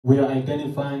We are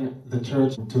identifying the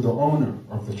church to the owner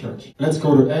of the church. Let's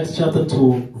go to Acts chapter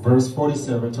 2, verse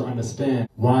 47 to understand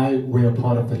why we are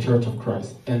part of the church of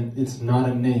Christ. And it's not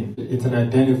a name. It's an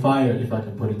identifier, if I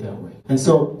can put it that way. And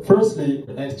so, firstly,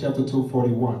 Acts chapter 2,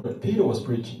 41, Peter was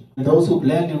preaching. And those who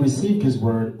gladly received his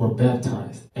word were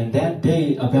baptized. And that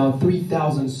day, about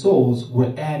 3,000 souls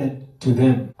were added to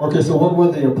them. Okay, so what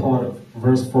were they a part of?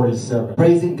 Verse 47.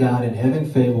 Praising God and having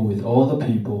favor with all the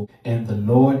people, and the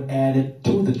Lord added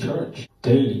to the church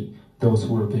daily those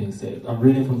who were being saved. I'm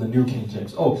reading from the New King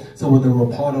James. Oh, so they were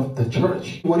part of the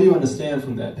church. What do you understand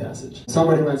from that passage?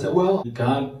 Somebody might say, well,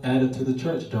 God added to the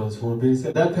church those who were being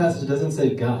saved. That passage doesn't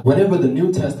say God. Whenever the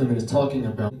New Testament is talking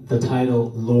about the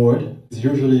title Lord, it's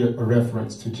usually a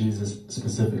reference to Jesus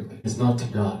specifically. It's not to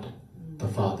God, the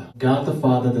Father. God the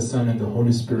Father, the Son, and the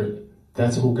Holy Spirit.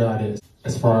 That's who God is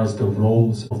as far as the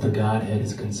roles of the Godhead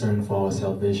is concerned for our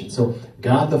salvation. So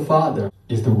God the Father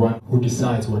is the one who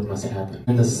decides what must happen.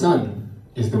 And the Son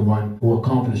is the one who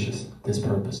accomplishes this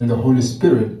purpose. And the Holy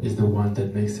Spirit is the one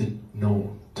that makes it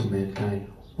known to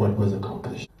mankind what was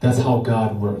accomplished. That's how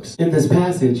God works. In this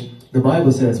passage, the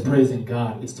Bible says, praising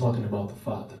God, it's talking about the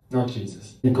Father, not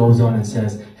Jesus. It goes on and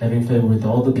says, having favor with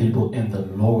all the people, and the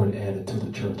Lord added to the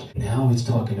church. Now it's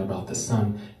talking about the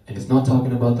Son, and it's not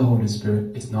talking about the Holy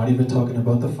Spirit. It's not even talking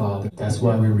about the Father. That's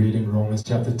why we read in Romans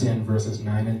chapter 10, verses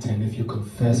 9 and 10, if you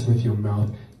confess with your mouth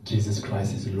Jesus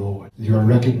Christ is Lord, you are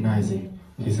recognizing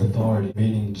his authority,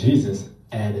 meaning Jesus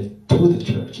added to the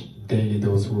church daily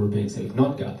those who were being saved,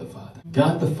 not God the Father.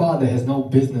 God the Father has no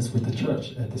business with the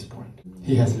church at this point.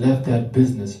 He has left that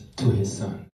business to his Son.